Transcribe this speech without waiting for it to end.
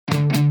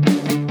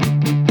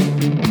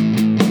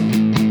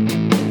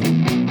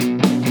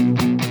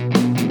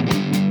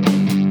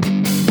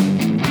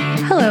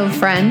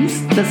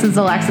friends. This is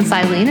Alexis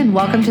Eileen, and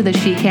welcome to the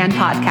She Can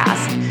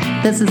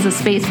podcast. This is a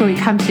space where we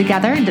come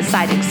together and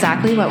decide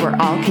exactly what we're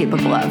all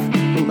capable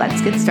of. Let's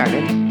get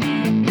started.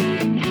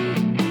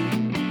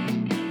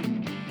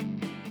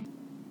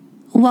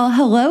 Well,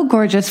 hello,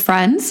 gorgeous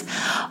friends.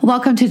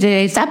 Welcome to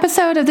today's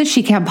episode of the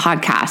She Can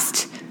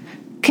podcast.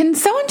 Can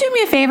someone do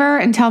me a favor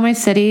and tell my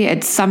city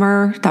it's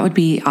summer? That would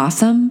be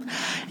awesome.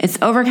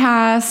 It's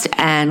overcast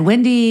and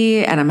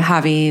windy, and I'm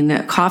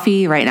having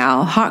coffee right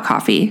now, hot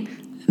coffee,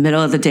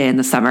 middle of the day in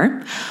the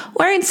summer,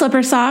 wearing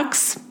slipper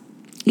socks.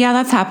 Yeah,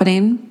 that's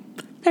happening.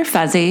 They're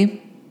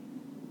fuzzy.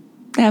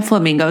 They have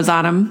flamingos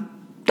on them.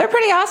 They're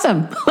pretty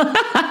awesome.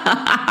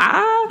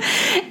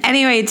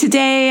 Anyway,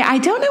 today, I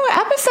don't know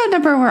what episode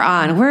number we're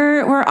on.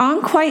 We're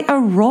on quite a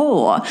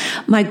roll.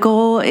 My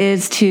goal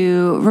is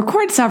to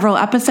record several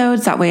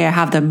episodes. That way I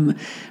have them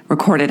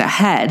recorded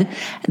ahead.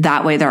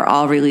 That way they're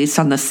all released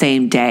on the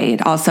same day.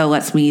 It also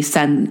lets me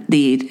send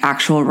the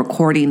actual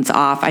recordings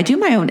off. I do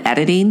my own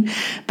editing,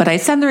 but I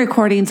send the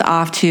recordings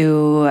off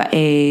to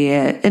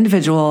a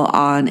individual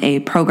on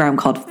a program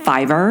called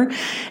Fiverr.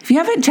 If you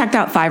haven't checked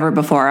out Fiverr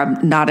before,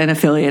 I'm not an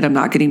affiliate. I'm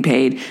not getting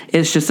paid.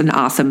 It's just an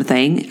awesome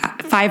thing.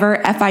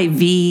 Fiverr,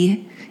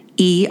 Fiverr.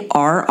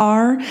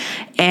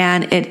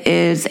 And it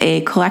is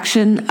a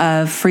collection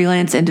of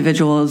freelance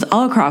individuals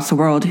all across the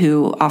world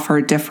who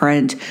offer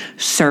different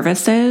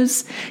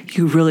services.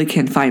 You really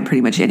can find pretty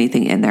much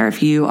anything in there.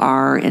 If you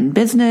are in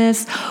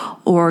business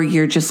or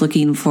you're just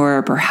looking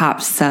for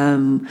perhaps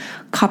some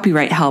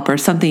copyright help or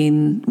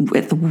something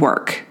with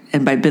work.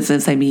 And by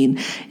business, I mean,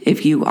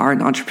 if you are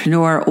an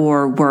entrepreneur,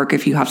 or work,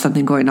 if you have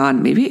something going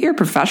on, maybe at your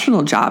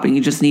professional job and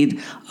you just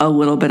need a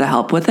little bit of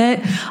help with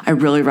it, I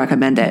really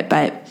recommend it.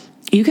 But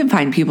you can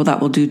find people that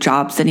will do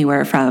jobs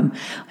anywhere from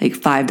like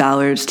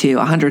 $5 to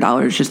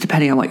 $100, just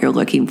depending on what you're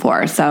looking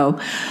for. So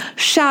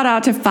shout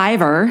out to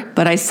Fiverr,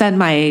 but I send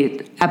my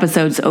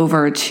episodes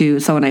over to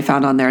someone I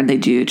found on there and they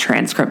do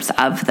transcripts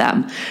of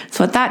them.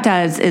 So what that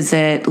does is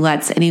it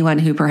lets anyone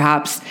who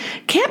perhaps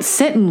can't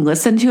sit and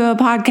listen to a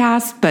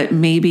podcast, but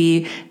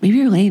maybe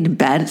you're laying in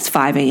bed, it's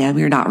 5 a.m.,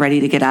 you're not ready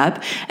to get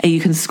up, and you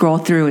can scroll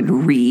through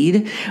and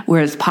read,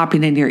 whereas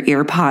popping in your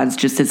ear pods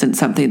just isn't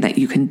something that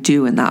you can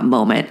do in that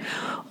moment.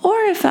 Or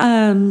if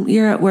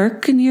you're at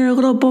work and you're a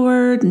little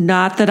bored,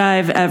 not that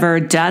I've ever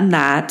done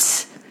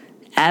that,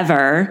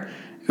 ever,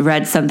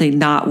 read something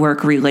not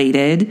work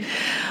related,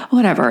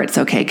 whatever, it's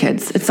okay,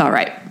 kids, it's all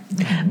right.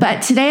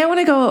 But today I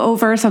want to go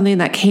over something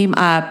that came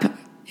up.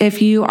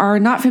 If you are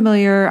not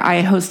familiar,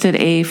 I hosted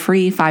a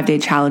free 5-day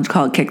challenge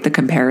called Kick the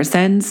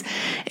Comparisons.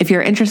 If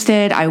you're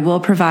interested, I will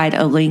provide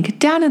a link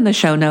down in the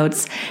show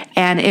notes,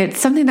 and it's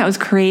something that was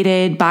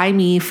created by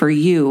me for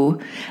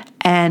you.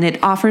 And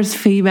it offers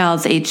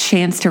females a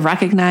chance to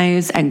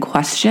recognize and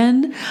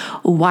question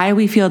why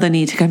we feel the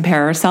need to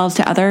compare ourselves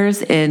to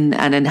others in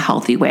an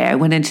unhealthy way. I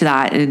went into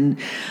that in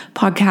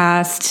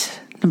podcast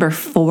number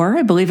 4.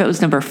 I believe it was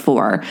number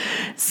 4.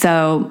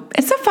 So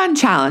it's a fun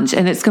challenge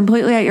and it's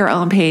completely at your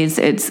own pace.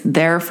 It's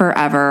there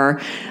forever.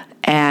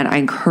 And I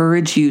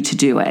encourage you to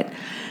do it.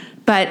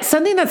 But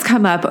something that's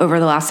come up over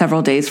the last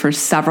several days for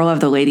several of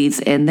the ladies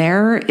in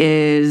there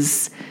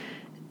is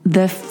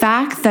the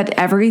fact that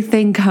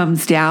everything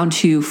comes down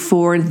to,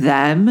 for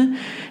them,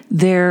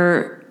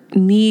 their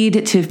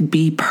need to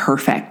be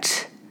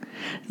perfect,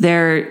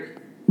 their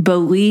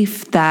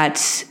belief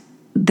that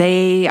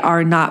they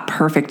are not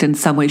perfect in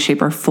some way,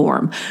 shape, or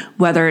form,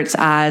 whether it's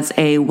as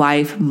a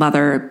wife,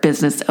 mother,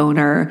 business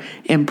owner,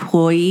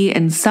 employee.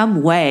 In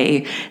some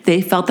way,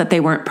 they felt that they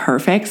weren't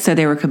perfect, so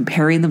they were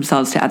comparing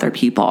themselves to other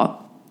people.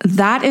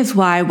 That is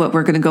why what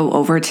we're going to go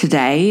over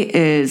today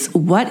is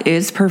what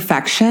is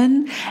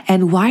perfection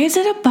and why is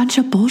it a bunch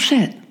of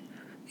bullshit?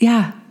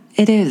 Yeah,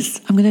 it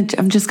is.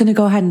 I'm just going to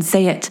go ahead and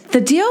say it.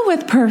 The deal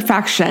with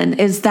perfection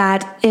is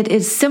that it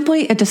is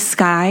simply a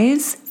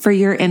disguise for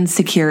your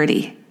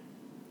insecurity.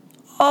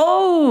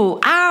 Oh,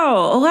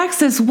 ow,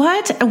 Alexis,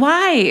 what?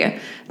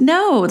 Why?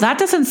 No, that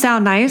doesn't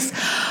sound nice.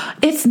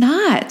 It's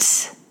not.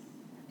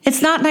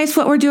 It's not nice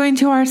what we're doing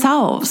to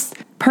ourselves.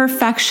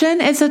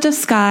 Perfection is a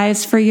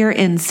disguise for your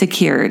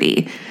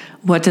insecurity.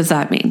 What does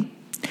that mean?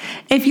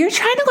 If you're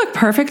trying to look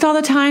perfect all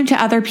the time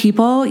to other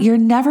people, you're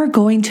never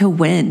going to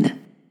win.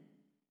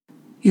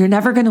 You're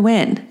never going to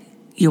win.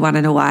 You want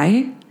to know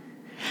why?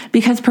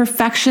 Because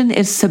perfection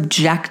is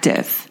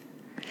subjective.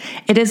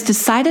 It is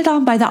decided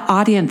on by the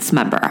audience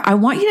member. I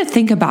want you to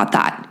think about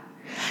that.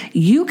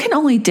 You can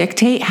only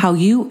dictate how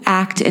you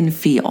act and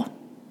feel.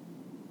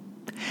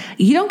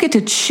 You don't get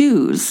to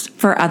choose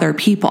for other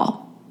people.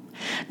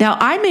 Now,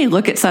 I may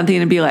look at something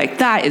and be like,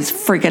 that is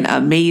freaking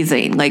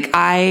amazing. Like,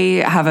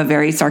 I have a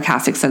very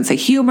sarcastic sense of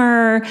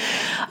humor.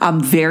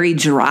 I'm very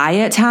dry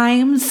at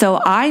times.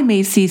 So I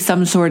may see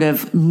some sort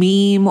of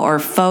meme or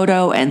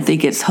photo and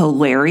think it's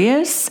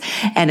hilarious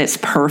and it's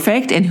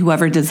perfect. And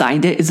whoever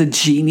designed it is a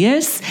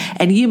genius.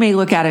 And you may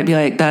look at it and be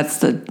like,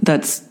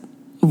 that's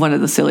one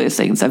of the silliest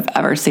things I've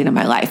ever seen in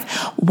my life.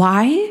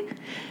 Why?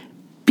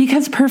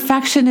 Because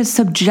perfection is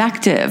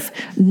subjective.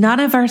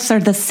 None of us are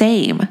the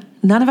same.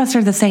 None of us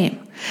are the same.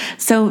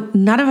 So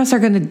none of us are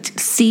going to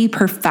see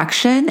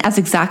perfection as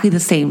exactly the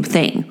same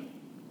thing.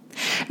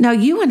 Now,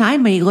 you and I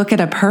may look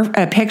at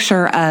a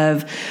picture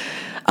of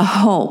a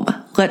home.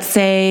 Let's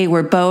say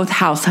we're both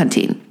house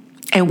hunting.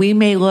 And we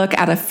may look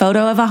at a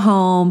photo of a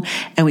home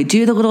and we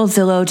do the little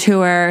Zillow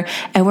tour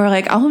and we're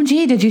like,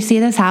 OMG, did you see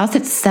this house?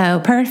 It's so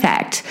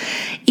perfect.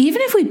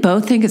 Even if we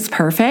both think it's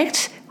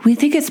perfect, we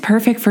think it's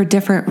perfect for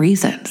different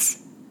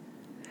reasons.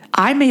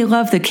 I may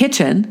love the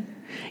kitchen.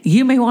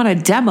 You may want to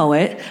demo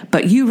it,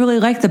 but you really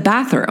like the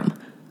bathroom,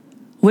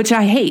 which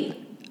I hate.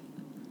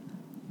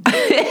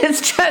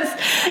 It's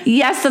just,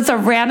 yes, that's a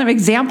random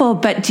example,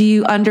 but do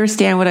you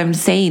understand what I'm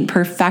saying?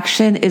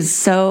 Perfection is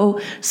so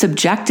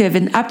subjective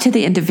and up to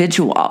the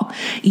individual.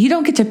 You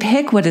don't get to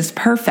pick what is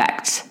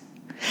perfect.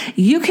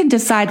 You can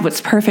decide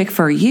what's perfect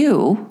for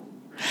you,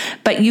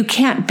 but you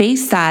can't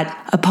base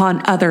that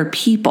upon other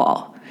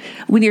people.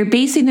 When you're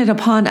basing it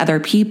upon other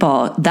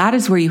people, that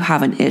is where you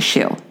have an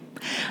issue.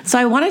 So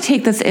I want to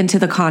take this into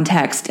the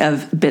context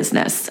of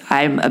business.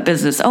 I'm a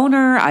business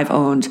owner. I've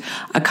owned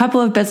a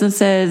couple of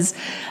businesses.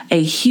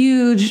 A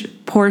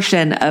huge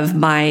portion of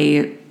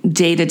my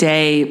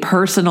day-to-day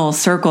personal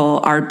circle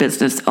are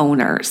business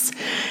owners.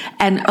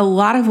 And a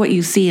lot of what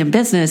you see in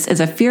business is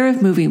a fear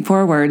of moving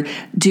forward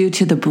due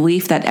to the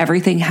belief that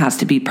everything has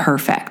to be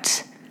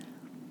perfect.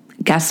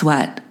 Guess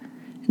what?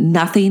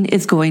 Nothing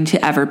is going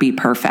to ever be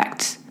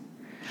perfect.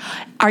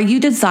 Are you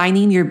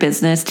designing your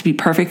business to be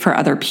perfect for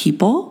other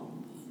people?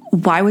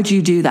 Why would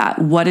you do that?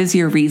 What is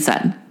your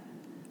reason?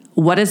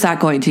 What is that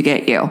going to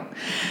get you?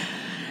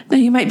 Now,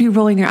 you might be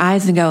rolling your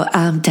eyes and go,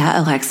 duh,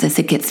 Alexis,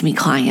 it gets me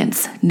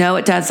clients. No,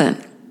 it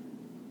doesn't.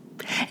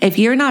 If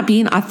you're not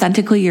being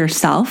authentically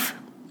yourself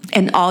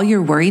and all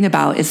you're worrying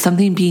about is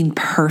something being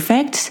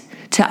perfect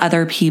to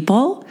other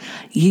people,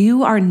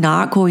 you are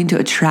not going to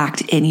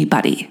attract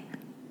anybody.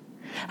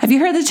 Have you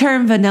heard the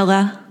term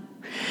vanilla?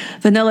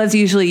 Vanilla is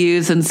usually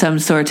used in some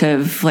sort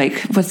of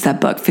what's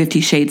that book, 50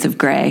 Shades of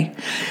Grey?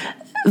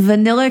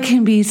 Vanilla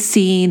can be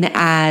seen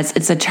as,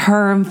 it's a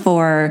term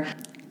for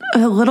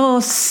a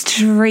little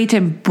straight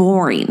and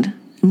boring,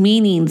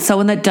 meaning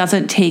someone that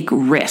doesn't take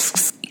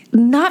risks.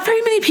 Not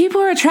very many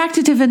people are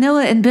attracted to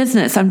vanilla in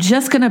business. I'm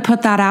just going to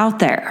put that out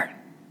there.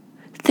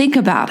 Think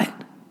about it.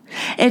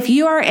 If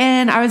you are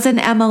I was in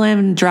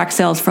MLM direct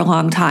sales for a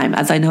long time,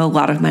 as I know a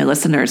lot of my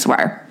listeners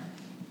were.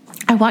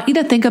 I want you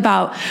to think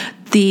about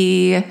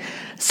the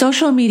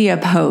social media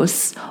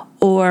posts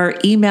or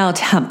email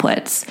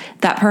templates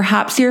that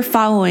perhaps you're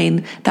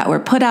following that were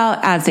put out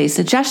as a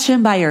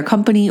suggestion by your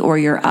company or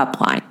your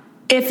upline.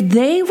 If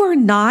they were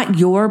not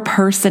your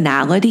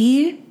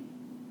personality,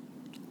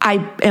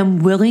 I am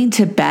willing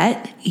to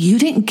bet you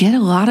didn't get a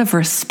lot of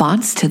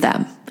response to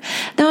them.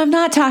 Now, I'm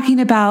not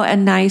talking about a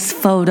nice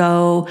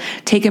photo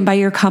taken by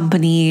your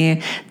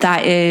company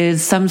that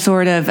is some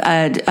sort of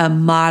a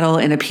model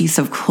in a piece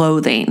of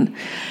clothing.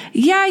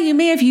 Yeah, you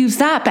may have used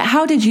that, but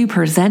how did you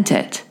present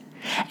it?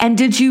 And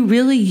did you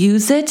really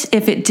use it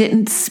if it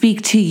didn't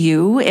speak to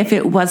you, if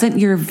it wasn't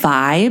your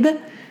vibe?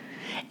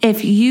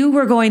 If you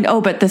were going,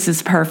 oh, but this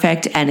is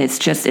perfect and it's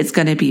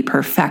going to be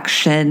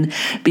perfection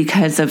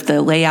because of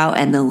the layout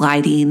and the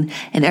lighting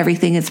and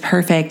everything is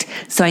perfect,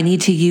 so I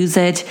need to use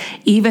it,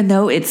 even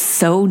though it's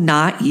so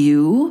not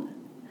you,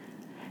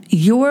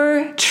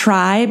 your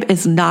tribe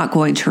is not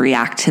going to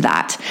react to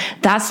that.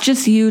 That's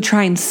just you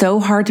trying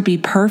so hard to be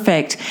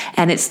perfect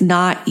and it's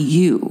not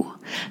you.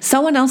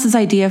 Someone else's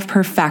idea of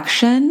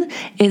perfection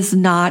is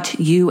not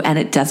you and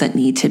it doesn't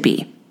need to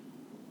be.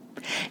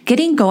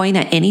 Getting going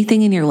at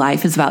anything in your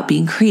life is about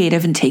being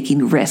creative and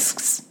taking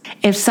risks.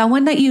 If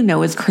someone that you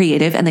know is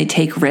creative and they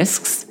take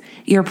risks,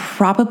 you're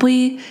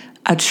probably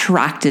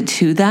attracted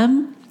to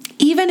them,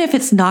 even if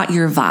it's not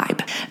your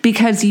vibe,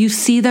 because you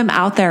see them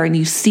out there and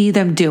you see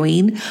them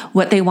doing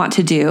what they want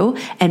to do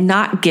and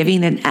not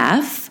giving an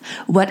F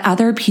what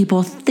other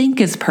people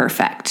think is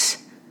perfect.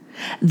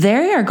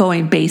 They are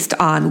going based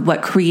on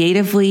what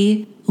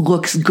creatively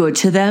looks good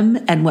to them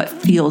and what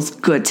feels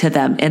good to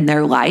them in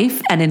their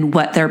life and in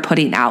what they're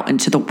putting out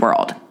into the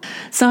world.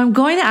 So I'm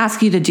going to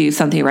ask you to do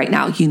something right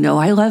now. You know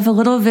I love a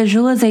little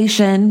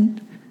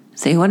visualization.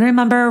 So you want to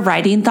remember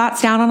writing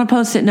thoughts down on a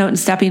Post-it note and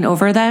stepping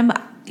over them.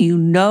 You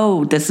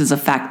know this is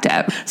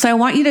effective. So I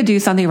want you to do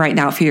something right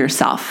now for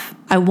yourself.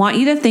 I want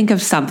you to think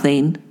of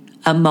something,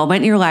 a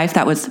moment in your life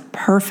that was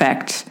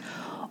perfect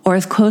or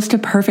as close to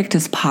perfect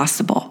as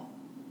possible.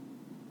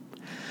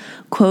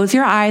 Close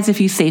your eyes if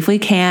you safely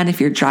can.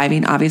 If you're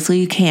driving, obviously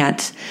you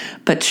can't,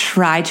 but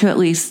try to at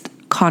least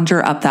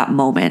conjure up that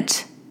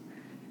moment.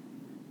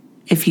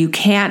 If you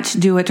can't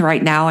do it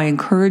right now, I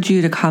encourage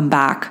you to come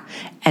back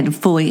and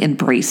fully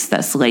embrace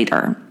this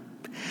later.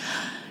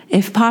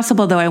 If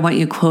possible, though, I want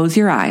you to close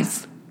your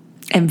eyes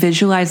and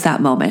visualize that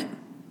moment.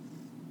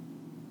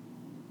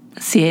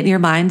 See it in your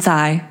mind's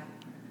eye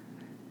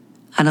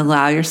and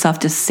allow yourself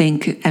to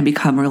sink and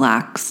become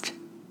relaxed.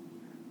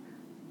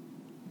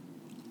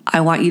 I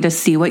want you to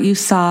see what you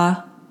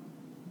saw.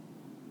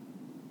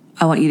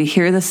 I want you to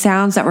hear the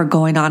sounds that were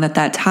going on at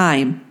that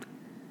time.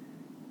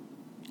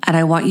 And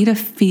I want you to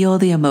feel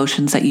the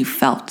emotions that you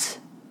felt.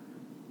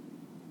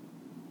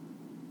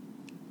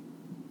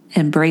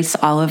 embrace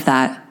all of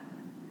that,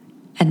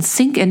 and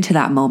sink into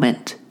that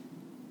moment.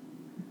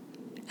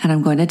 And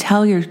I'm going to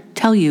tell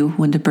you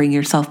when to bring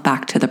yourself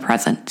back to the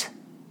present.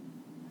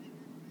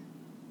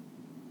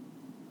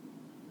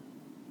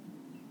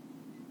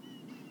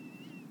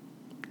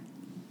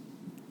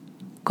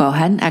 Go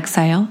ahead and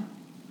exhale.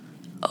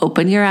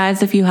 Open your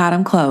eyes if you had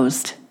them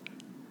closed.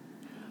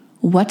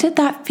 What did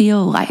that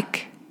feel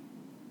like?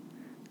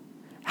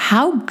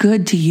 How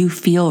good do you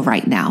feel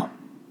right now?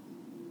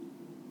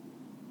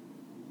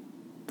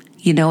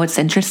 You know what's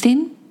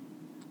interesting?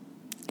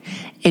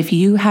 If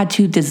you had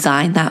to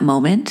design that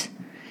moment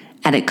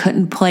and it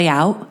couldn't play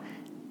out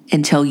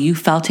until you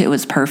felt it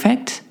was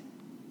perfect,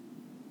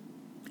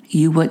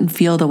 you wouldn't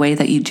feel the way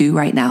that you do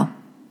right now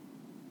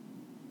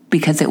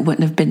because it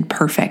wouldn't have been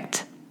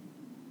perfect.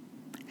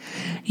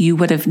 You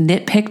would have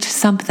nitpicked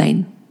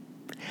something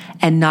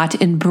and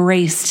not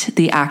embraced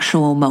the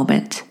actual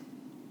moment.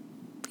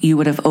 You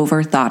would have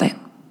overthought it.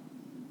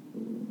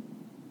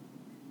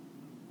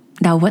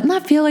 Now, wouldn't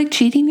that feel like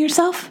cheating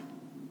yourself?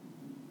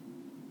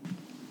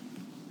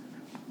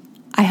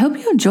 I hope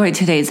you enjoyed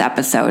today's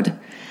episode.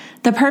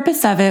 The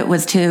purpose of it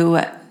was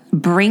to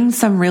bring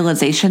some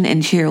realization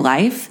into your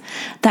life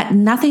that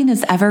nothing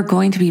is ever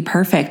going to be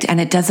perfect and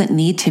it doesn't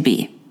need to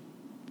be.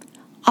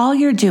 All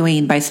you're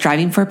doing by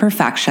striving for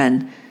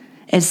perfection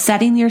is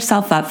setting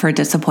yourself up for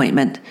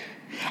disappointment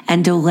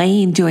and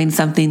delaying doing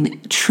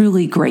something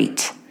truly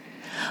great,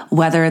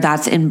 whether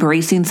that's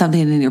embracing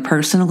something in your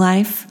personal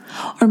life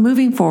or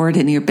moving forward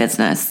in your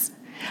business.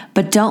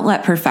 But don't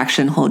let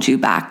perfection hold you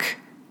back.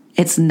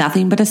 It's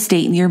nothing but a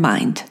state in your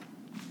mind.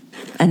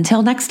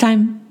 Until next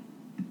time.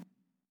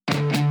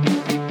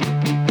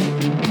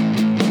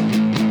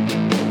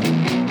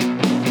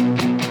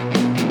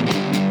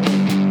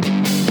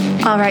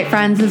 All right,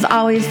 friends, as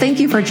always,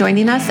 thank you for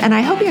joining us, and I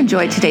hope you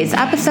enjoyed today's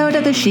episode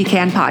of the She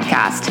Can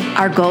podcast.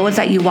 Our goal is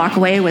that you walk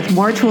away with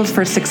more tools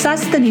for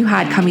success than you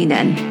had coming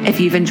in.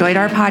 If you've enjoyed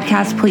our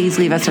podcast, please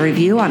leave us a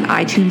review on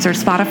iTunes or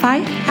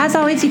Spotify. As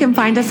always, you can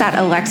find us at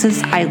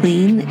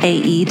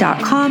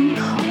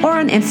AlexisEileenAE.com or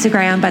on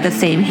Instagram by the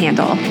same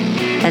handle.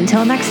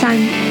 Until next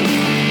time.